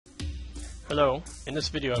Hello, in this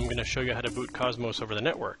video I'm going to show you how to boot Cosmos over the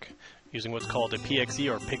network using what's called a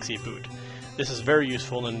PXE or PXE boot. This is very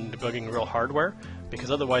useful in debugging real hardware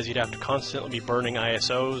because otherwise you'd have to constantly be burning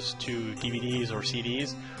ISOs to DVDs or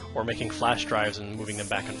CDs or making flash drives and moving them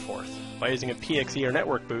back and forth. By using a PXE or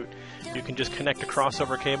network boot, you can just connect a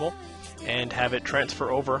crossover cable and have it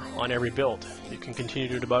transfer over on every build. You can continue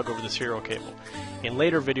to debug over the serial cable. In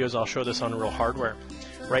later videos I'll show this on real hardware.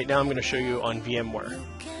 Right now I'm going to show you on VMware.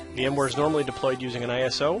 VMware is normally deployed using an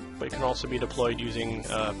ISO, but it can also be deployed using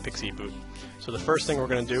a PXE boot. So the first thing we're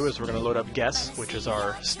going to do is we're going to load up Guess, which is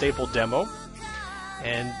our staple demo.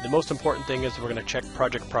 And the most important thing is we're going to check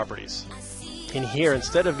project properties. In here,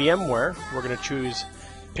 instead of VMware, we're going to choose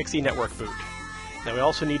PXE Network Boot. Now we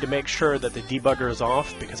also need to make sure that the debugger is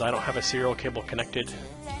off because I don't have a serial cable connected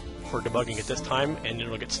for debugging at this time, and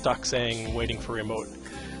it'll get stuck saying waiting for remote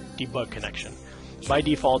debug connection. By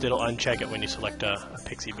default, it'll uncheck it when you select a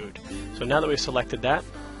PXE boot. So now that we've selected that,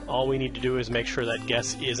 all we need to do is make sure that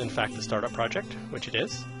Guess is in fact the startup project, which it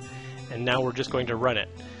is. And now we're just going to run it.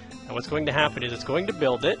 And what's going to happen is it's going to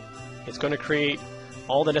build it, it's going to create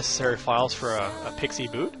all the necessary files for a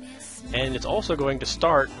PXE boot, and it's also going to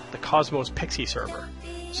start the Cosmos PXE server.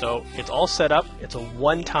 So it's all set up, it's a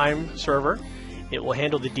one-time server, it will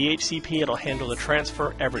handle the DHCP, it'll handle the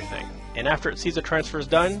transfer, everything. And after it sees the transfer is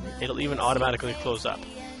done, it'll even automatically close up.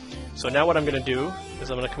 So now what I'm going to do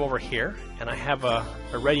is I'm going to come over here, and I have a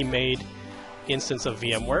ready-made instance of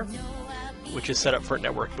VMware, which is set up for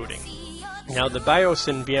network booting. Now the BIOS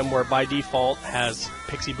in VMware by default has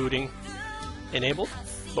PXE booting enabled,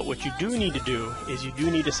 but what you do need to do is you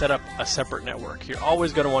do need to set up a separate network. You're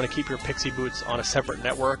always going to want to keep your PXE boots on a separate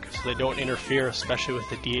network so they don't interfere, especially with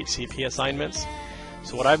the DHCP assignments.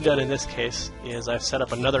 So what I've done in this case is I've set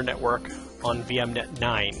up another network on VMnet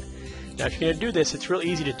 9. Now if you're going to do this, it's real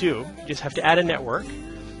easy to do. You just have to add a network,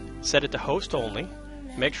 set it to host only,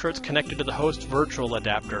 make sure it's connected to the host virtual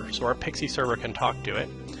adapter so our PXE server can talk to it,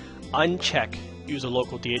 uncheck use a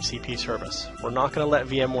local DHCP service. We're not going to let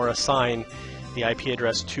VMware assign the IP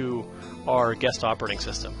address to our guest operating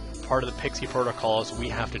system. Part of the PXE protocol is we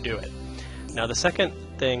have to do it. Now the second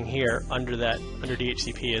thing here under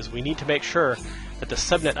DHCP is we need to make sure that the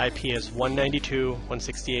subnet IP is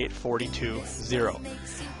 192.168.42.0.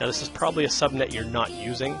 Now this is probably a subnet you're not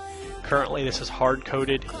using. Currently this is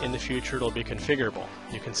hard-coded. In the future it'll be configurable.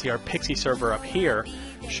 You can see our PXE server up here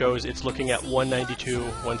shows it's looking at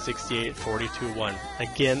 192.168.42.1.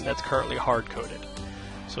 Again, that's currently hard-coded.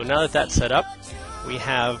 So now that that's set up, we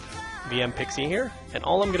have VM PXE here, and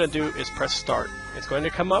all I'm going to do is press start. It's going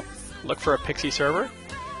to come up, look for a PXE server.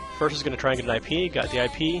 First it's going to try and get an IP, got the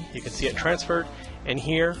IP, you can see it transferred, and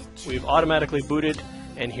here we've automatically booted,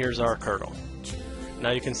 and here's our kernel.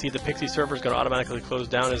 Now you can see the PXE server is going to automatically close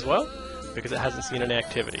down as well because it hasn't seen any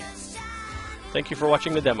activity. Thank you for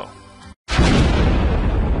watching the demo.